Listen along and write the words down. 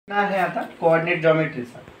आहे आता कोऑर्डिनेट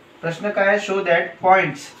जॉमेट्रीचा प्रश्न काय आहे, शो दॅट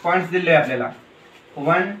पॉइंट्स दिले आपल्याला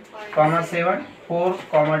 1,7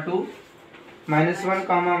 4,2 -1,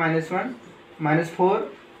 -1 -4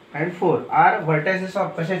 and 4 आर व्हर्टायसेस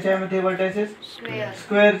ऑफ कशाचे आहे म्हणजे व्हर्टायसेस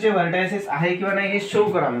स्क्वेअरचे व्हर्टायसेस आहे किंवा नाही हे शो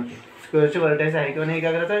करा म्हणजे स्क्वेअरचे व्हर्टायसेस आहे किंवा नाही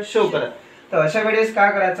काय करायचं शो करा. तर अशा वेळेस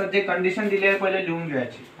काय करायचं, जे कंडिशन दिली आहे पहिले लिहून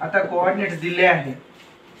घ्यायची. आता कोऑर्डिनेट्स दिले आहे,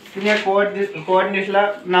 तुम्ही या कोऑर्डिनेट्सला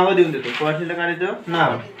नाव देऊन देतो. कोऑर्डिनेटला काय देतो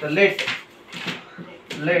नाव. तर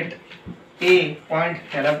लेट ए पॉइंट,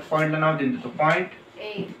 त्याला पॉइंटला नाव देऊन देतो पॉइंट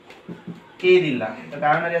ए दिला. तर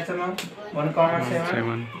काय होणार याचं मग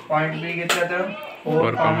 1,7 पॉइंट बी घेतला तर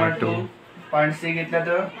 4,2 पॉइंट सी घेतला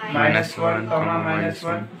तर -1,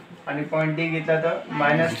 -1 आणि पॉइंट डी घेतला तर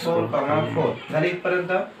 -4,4 झाले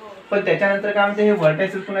इथपर्यंत. पण त्याच्यानंतर काय म्हणते, हे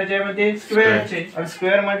व्हर्टायसेस कुणाचे आहे म्हणजे स्क्वेअरचे. आणि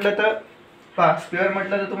स्क्वेअर म्हटलं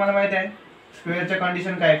तर तुम्हाला माहिती आहे स्क्वेअरच्या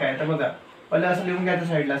कंडिशन काय काय. तर बघा पहिलं असं लिहून घ्यायचं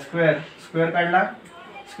साईडला स्क्वेअर काढला.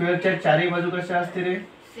 स्क्वेअरच्या चारही बाजू कशा असते रे,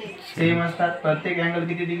 सेम असतात. प्रत्येक अँगल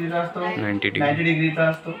किती डिग्रीचा असतो, 90 डिग्रीचा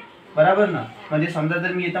असतो, बरोबर ना. म्हणजे समजा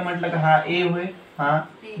जर मी इथं म्हटलं की हा ए होय, हा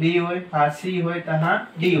बी होय, हा सी होय, तर हा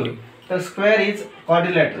डी होय. तर स्क्वेअर इज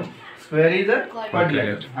क्वाड्रिलॅटरल.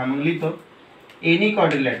 हा मग लिहितो any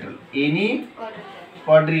quadrilateral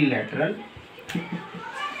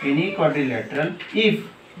if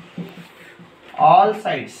all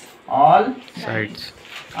sides are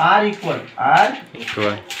equal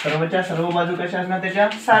सर्वच्या सर्व बाजू कशा असणार त्याच्या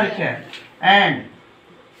सारख्या. and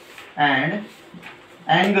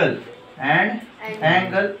angle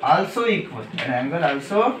also equal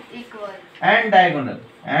and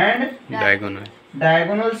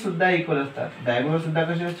diagonal सुद्धा इक्वल असतात. डायगोनल सुद्धा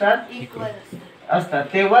कसे असतात असतात.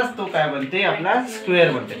 तेव्हाच तो काय बनते आपला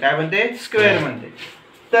स्क्वेअर बनते. काय बनते स्क्वेअर बनते.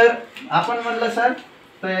 तर आपण म्हणलं सर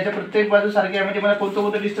तर याच्या प्रत्येक बाजू सारखी आहे म्हणजे मला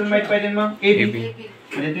कोणतं डिस्टन्स माहित पाहिजे मग AB.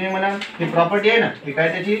 म्हणजे तुम्ही म्हणा ही प्रॉपर्टी आहे ना, हे काय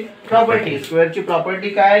त्याची प्रॉपर्टी. स्क्वेअरची प्रॉपर्टी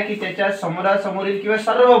काय आहे की त्याच्या समोरासमोरील किंवा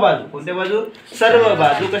सर्व बाजू, कोणत्या बाजू सर्व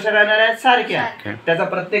बाजू कशा राहणार आहेत सारख्या. त्याचा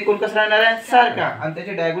प्रत्येक कोण कसा राहणार आहे सारखा आणि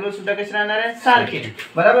त्याचे डायगोनल सुद्धा कसे राहणार आहेत सारखे,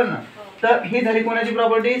 बरोबर ना. तर ही झाली कोणाची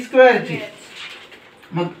प्रॉपर्टी स्क्वेअरची.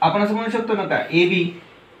 मग आपण असं म्हणू शकतो ना का AB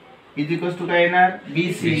इज इक्वल्स टू काय येणार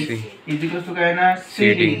BC इज इक्वल्स टू काय येणार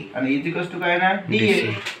CD आणि इज इक्वल्स टू काय येणार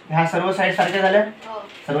DA. ह्या सर्व साइड सारख्या झाल्या,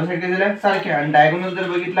 सर्व साइड काय झाल्या सारख्या. आणि डायगोनल जर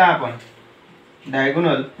बघितला आपण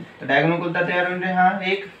डायगोनल कोणता तयार होईल, हा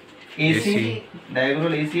एक AC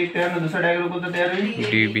डायगोनल AC एक तयार, दुसरा डायगोनल कोणता तयार होईल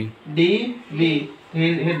DB.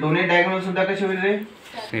 हे दोन्ही डायगोनल सुद्धा कसे होईल रे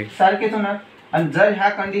सारखेच होणार. आणि जर ह्या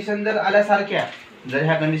कंडिशन जर आल्या सारख्या,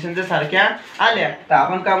 आल्या तर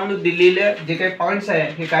आपण काय म्हणू, दिलेले जे काही पॉइंट्स आहे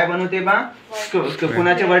हे काय बनवते बा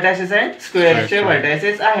कुणाचे व्हर्टायसेस आहे स्क्वेअरचे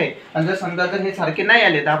व्हर्टायसेस आहे. आणि जर समजा जर हे सारखे नाही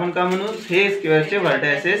आले तर आपण काय म्हणू, हे स्क्वेअरचे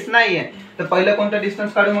व्हर्टायसेस नाही आहे. तर पहिलं कोणता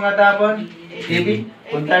डिस्टन्स काढू मग आता आपण AB.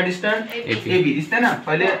 कोणता डिस्टन्स AB दिसते ना,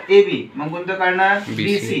 पहिले AB मग कोणतं काढणार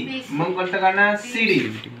BC मग कोणतं काढणार CD.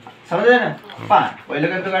 समजलं ना. पहिलं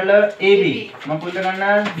कोणतं काढलं AB मग कोणतं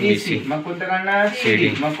काढणार BC मग कोणतं काढणार CD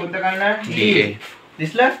मग कोणतं काढणार DA.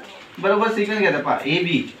 दिसलं बरोबर सिक्वेन्स घ्यायचा पहा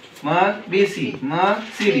AB मग BC मग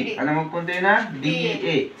CD आणि मग कोणतं येणार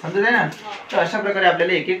DA. समजलं ना. तर अशा प्रकारे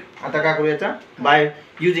आपल्याला एक एक आता काय करूयाचा बाय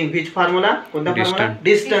युजिंग व्हिच फॉर्म्युला, कोणता फॉर्म्युला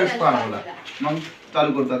डिस्टन्स फॉर्म्युला. मग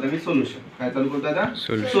चालू करतो आता मी सोल्युशन. काय चालू करतो आता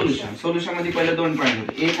सोल्युशन मध्ये पहिले दोन पॉइंट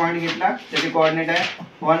होते. A पॉइंट घेतला त्याचे कोऑर्डिनेट आहे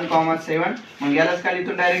 1,7. मग यालाच काय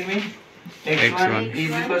लिहितो direct me x1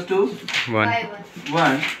 is equals to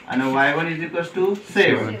 1 आणि y1 इज इक्वल्स टू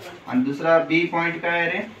 7. आणि दुसरा B पॉइंट काय आहे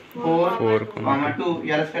रे 4,2.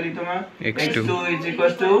 यालाच काय लिहितो मग x2 इज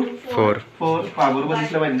इक्वल्स टू 4. बरोबर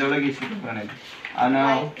दिसलं पाहिजे जवळ घेतलं. आणि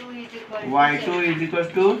y2 इज इक्वल्स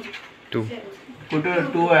टू 2. कुठे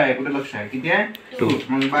 2 आहे, कुठे लक्ष आहे, किती आहे 2.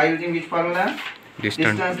 मग by using which formula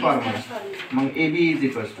distance formula. मग AB इज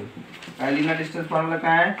इक्वल्स टू काय लिहिणार डिस्टन्स फॉर्म्युला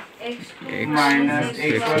काय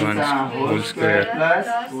 -x1 चा hole square plus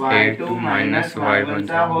y2 minus y1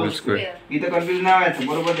 चा होल स्क्वेअर. इथं कन्फ्युजन नाही व्हायचं,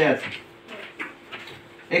 बरोबर द्यायचं.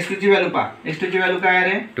 x2 ची व्हॅल्यू पहा. x2 ची व्हॅल्यू काय आहे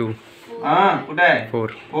रे 2. कुठे आहे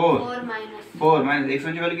 4 मायनस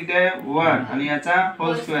x1 ची व्हॅल्यू किती आहे 1 आणि याचा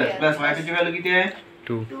होल स्क्वेअर प्लस y2 ची व्हॅल्यू किती आहे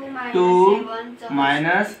 2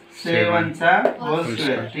 मायनस 7 चा होल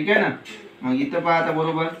स्क्वेअर. ठीक आहे ना. मग इथं पहा आता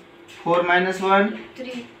बरोबर 4 मायनस 1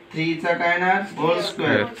 3 चा काय ना होल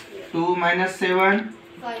स्क्वेअर 2 मायनस 7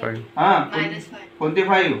 कोणते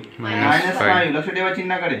 5 -5. लक्ष ठेवा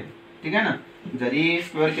चिन्हाकडे. ठीक आहे ना. जरी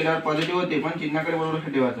स्क्वेअर केल्यावर पॉझिटिव्ह होते पण चिन्हाकडे बरोबर लक्ष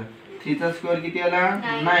ठेवायचं. 3 चा स्क्वेअर किती आला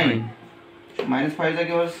 9 -5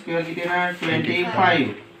 चा स्क्वेअर किती ना 25.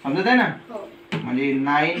 समजत आहे ना. म्हणजे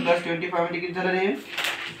 9 + 25 म्हणजे किती झालं रे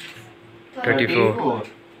 34.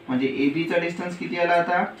 म्हणजे AB चा डिस्टन्स किती आला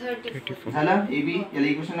आता 34 झाला. AB याला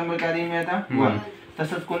इक्वेशन नंबर काय देईन मी आता 1.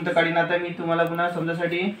 तसंच कोणतं काढीन आता मी तुम्हाला पुन्हा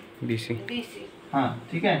समजासाठी BC हां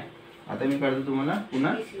ठीक आहे. आता मी काढतो तुम्हाला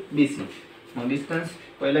पुन्हा BC. मग डिस्टन्स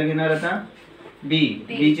पहिला घेणार आता B.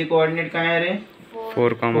 B चे कोऑर्डिनेट काय आहे रे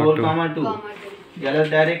 4,2. याला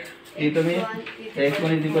डायरेक्ट हे तुम्ही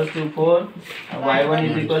x1 = 4 y1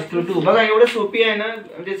 = 2. बघा एवढं सोपी आहे ना,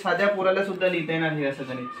 म्हणजे साध्या पोराला सुद्धा लिहिता येणार हे असं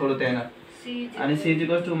गणित सोडवता येणार. आणि c =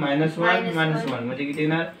 -1 -1 म्हणजे किती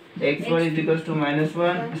येणार x1 =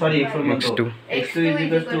 -1 सॉरी x1 म्हणतो x2 =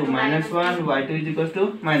 -1 y2 =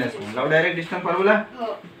 -1. लाव डायरेक्ट डिस्टन्स फॉर्म्युला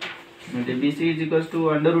म्हणजे BC =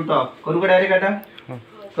 √. करू का डायरेक्ट आता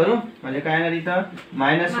करू म्हणजे काय येणार इथं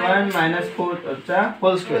 -1 -4 चा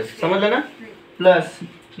होल स्क्वेअर समजलं ना. प्लस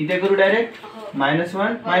इथे करू डायरेक्ट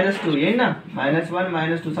 -1 -2 येईल ना. -1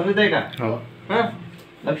 -2 समजत आहे का. हां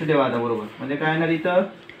लक्ष ठेवा आता बरोबर. म्हणजे काय येणार इथं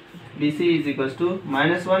BC =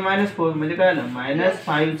 -1 -4 म्हणजे काय आलं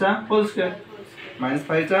 -5 चा होल स्क्वेअर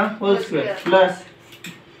 -5 चा होल स्क्वेअर प्लस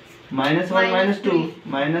 -1 -2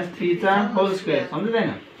 -3 चा होल स्क्वेअर समजत आहे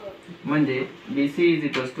ना. म्हणजे BC =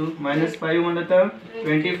 -5 म्हणलं तर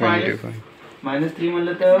 25 -3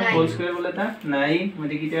 म्हणलं तर होल स्क्वेअर म्हणलं तर 9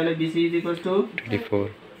 म्हणजे किती आलं BC =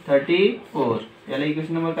 34. याला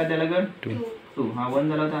इक्वेशन नंबर काय द्यायला लागेल 2. हा 1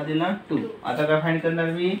 झाला होता आधीला 2. आता काय फाइंड करणार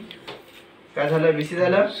मी काय झालं BC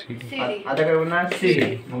झालं. आता काय करणार C.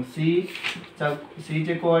 मग C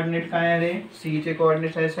चे कोऑर्डिनेट काय आहे रे C चे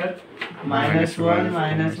कोऑर्डिनेट आहे सर -1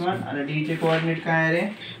 -1 आणि D चे कोऑर्डिनेट काय आहे रे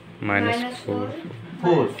 -4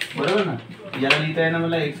 बरोबर ना. याला लिहिता येणार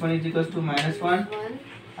मला x1 = -1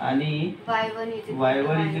 आणि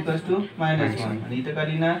y1 = -1 आणि इथं काय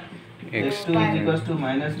लिहिणार x2 =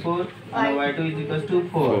 -4 आणि y2 =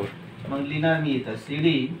 4. मग लिहिणार मी इथं CD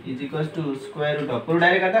 = करू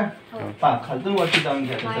डायरेक्ट आता पहा खालतून वरती जाऊन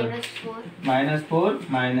घ्या -4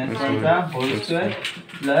 -1 चा होल स्क्वेअर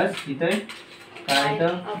प्लस इथे काय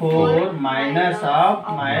इथं 4 -1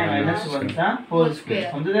 चा होल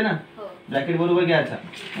स्क्वेअर समजत आहे ना. ब्रॅकेट बरोबर घ्यायचा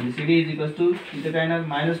आणि CD इथे काय येणार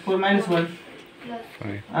 -4 -1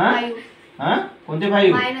 हां कोणते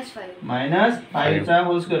 5 -5 चा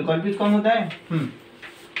होल स्क्वेअर कन्फ्यूज कम होत आहे.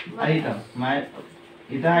 आणि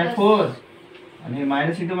इथं आहे 4 आणि हे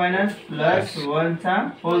मायनस इंटू मायनस प्लस 1 चा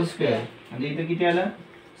होल स्क्वेअर म्हणजे इथं किती आलं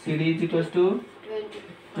CD =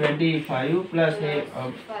 25 प्लस हे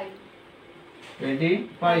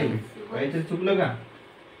 25 काहीतरी चुकलं का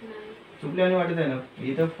चुकलं आणि वाटत आहे ना.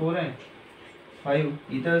 इथं 4 आहे 5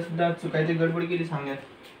 इथं सुद्धा चुकायची गडबड केली सांगण्यात.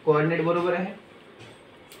 कोऑर्डिनेट बरोबर आहे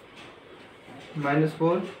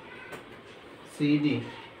 -4 CD.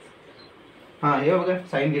 हां हे बघा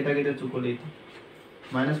साइन घेता घेता चुकवलं इथं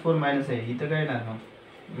 -4 मायनस आहे इथं काय येणार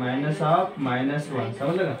 -1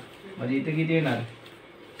 समजलं का. म्हणजे इथे किती येणार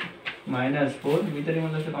 -4 मी तरी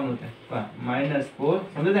म्हणलं असं काम होत आहे पहा -4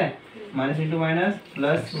 समजत आहे मायनस इंटू मायनस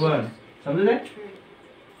प्लस 1 समजत आहे.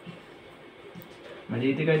 म्हणजे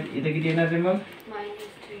इथे किती येणार आहे मग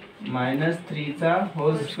 -3 चा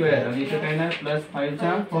होल स्क्वेअर आणि इथे काय येणार +5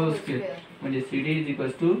 चा होल स्क्वेअर म्हणजे CD =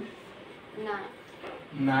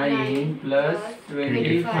 9 +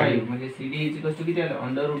 25 म्हणजे CD = किती आलं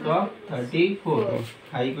 √34.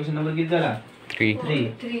 हा इक्वेशन नंबर किती झाला 3.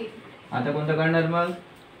 आता कोणतं काढणार मग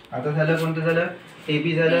आता झालं कोणतं झालं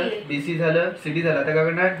AB झालं BC झालं CD झालं. आता काय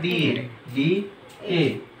करणार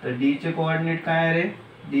DA. तर D चे कोऑर्डिनेट काय आहे रे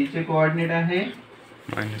D चे कोऑर्डिनेट आहे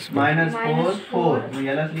 -4 मग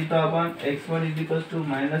यालाच लिहितो आपण x1 =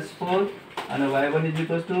 -4 आणि y1 =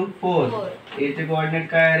 4. A चे कोऑर्डिनेट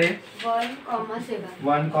काय आहे रे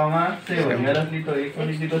 1,7 यालाच लिहितो x1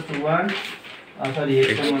 = 1 सॉरी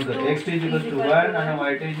x1 म्हणतो x2 = 1 आणि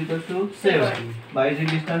y2 = 7. बायझिक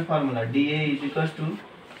डिस्टन्स फॉर्म्युला DA =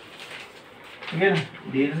 ठीक आहे ना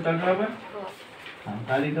DA चं टाकू आपण हां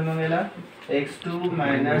खाली इथं मग याला x2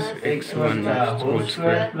 - x1 चा hole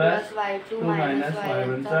square plus y2 -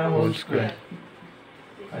 y1 चा होल स्क्वेअर.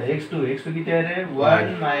 x2 किती आहे रे 1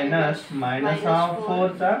 - 4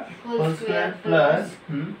 चा होल स्क्वेअर प्लस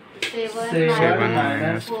 7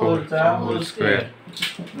 - 4 चा होल स्क्वेअर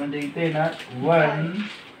म्हणजे इथे येणार 1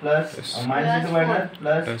 plus minus into minus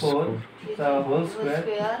plus 4 चा होल स्क्वेअर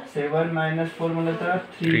 7 - 4 म्हणलं तर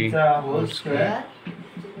 3 चा होल स्क्वेअर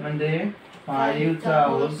म्हणजे 5 चा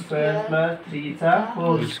होल स्क्वेअर प्लस 3 चा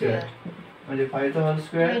होल स्क्वेअर म्हणजे 5 चा होल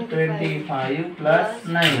स्क्वेअर 25 प्लस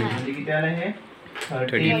 9 म्हणजे किती आलं हे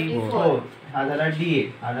 34. हा झाला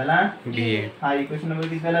DA हा इक्वेशन नंबर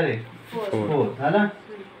किती झाला रे 4 झाला.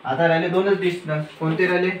 आता राहिले दोनच डिस्टन्स कोणते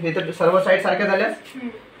राहिले हे तर सर्व साइड सारख्या झाल्या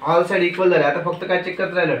ऑल साइड इक्वल झाल्या. आता फक्त काय चेक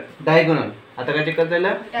करत राहिलं डायगोनल. आता काय चेक करत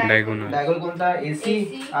राहिलं डायगोनल कोणता AC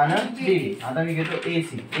आणि DD. आता मी घेतो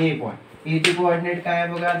AC A पॉइंट ए चे कोऑर्डिनेट काय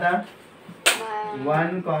आहे बघा आता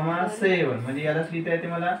 1,7 म्हणजे यालाच लिहिता येते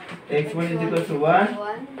मला x1 = 1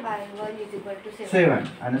 7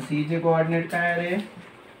 आणि c चे कोऑर्डिनेट काय आहे रे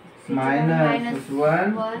 -1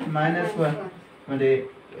 -1 म्हणजे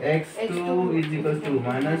x2 =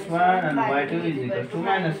 -1 आणि y2 =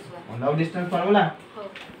 -1. लाव डिस्टन्स फॉर्म्युला.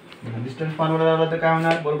 डिस्टन्स फॉर्म्युला लावला तर काय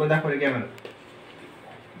होणार बरोबर दाखवा कॅमेरा.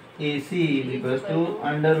 AC =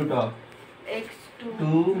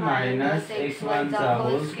 (2 - x1 चा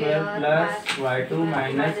hole square plus y2 -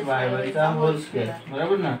 y1 चा होल स्क्वेअर.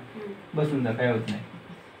 बरोबर ना. बसून जा काय होत नाही.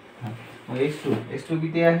 मग x2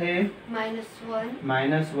 किती आहे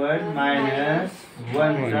 -1 -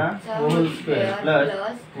 1 चा होल स्क्वेअर प्लस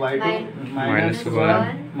y2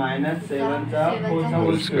 -1 - 7 चा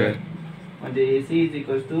होल स्क्वेअर म्हणजे AC =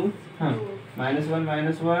 -1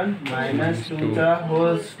 -1 -2 चा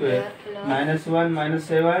होल स्क्वेअर -1 -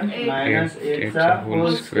 7 -8 चा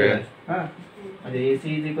होल स्क्वेअर. हा म्हणजे AC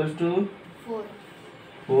 =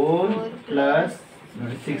 4 प्लस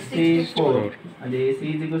 64 म्हणजे AC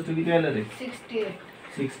 = किती आलं रे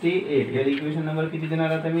 68. या इक्वेशन नंबर किती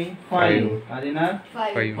देणार आता मी 5 का देणार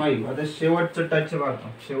 5. आता शेवटचा टच मारतो.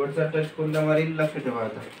 शेवटचा टच कोणता मारील लक्ष ठेवा.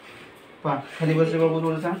 आता पहा खाली बसले बाबू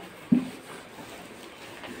थोडंसा.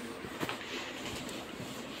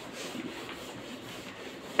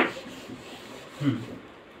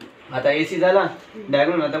 आता AC झाला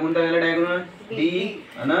डायगोनल. आता कोणता राहिला डायगोनल D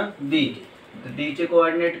आणि B. तर D चे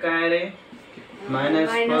कोऑर्डिनेट काय रे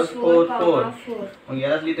 -4 4. मग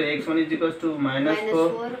यालाच लिहितो x1 = -4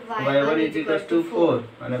 y1 = 4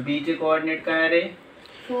 आणि B चे कोऑर्डिनेट काय रे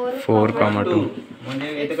 4, 2 म्हणजे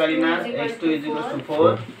इथे काय लिहिणार x2 =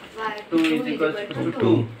 4 y2 =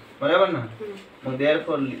 2. बरोबर ना. मग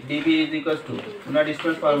देअरफॉर dB = पुन्हा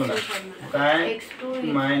डिस्टन्स फॉर्म्युला काय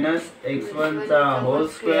 -x1 चा hole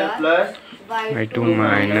square plus y2 -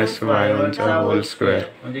 y1 चा होल स्क्वेअर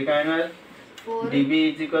म्हणजे काय येणार dB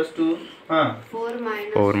 = 4 -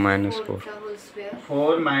 4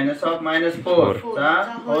 चा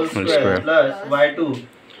होल स्क्वेअर प्लस y2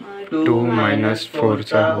 2 - 4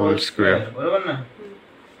 चा होल स्क्वेअर. बरोबर ना.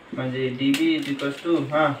 म्हणजे dB =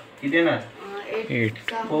 किती येणार 8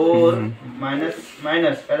 4 मायनस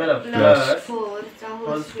काय झालं प्लस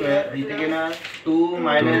होल स्क्वेअर. इथे घेणार 2 -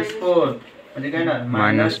 4 म्हणजे काय येणार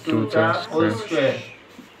 -2 चा होल स्क्वेअर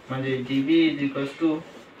म्हणजे dB =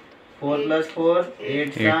 4 + 4 8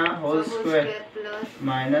 चा होल स्क्वेअर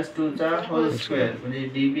 -2 चा होल स्क्वेअर म्हणजे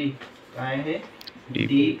dB काय आहे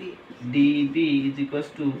dB =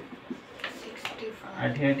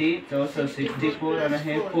 88 64 64 आणि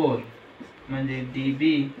हे 4 म्हणजे dB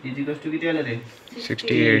 = किती आलं रे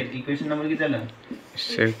 68. इक्वेशन नंबर किती आलं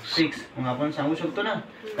 6. मग आपण सांगू शकतो ना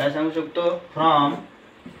काय सांगू शकतो from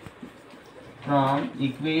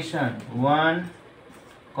equation 1,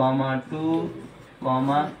 2,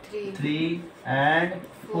 3 and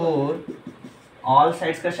 4 all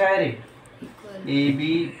sides कशा आहे रे AB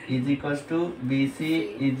 = BC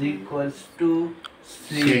 =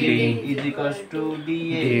 CD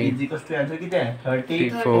DA answer किती आहे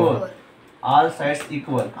 34. All sides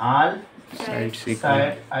equal all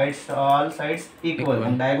sides equal.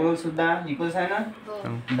 Diagonal सुद्धा इक्वल्स आहे ना.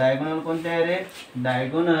 डायगोनल कोणते आहे रे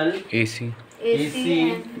डायगोनल AC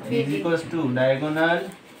 = डायगोनल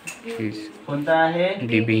कोणता आहे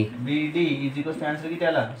DB BD आन्सर किती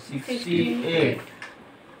आला 68.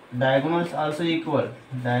 diagonals also equal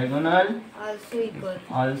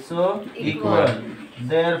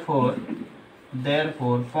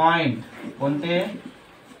therefore point कोणते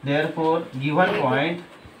therefore given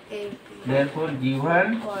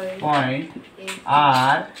point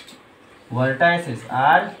are vertices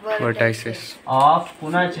of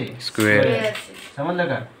कुणाचे Square. समजलं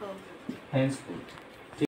का hence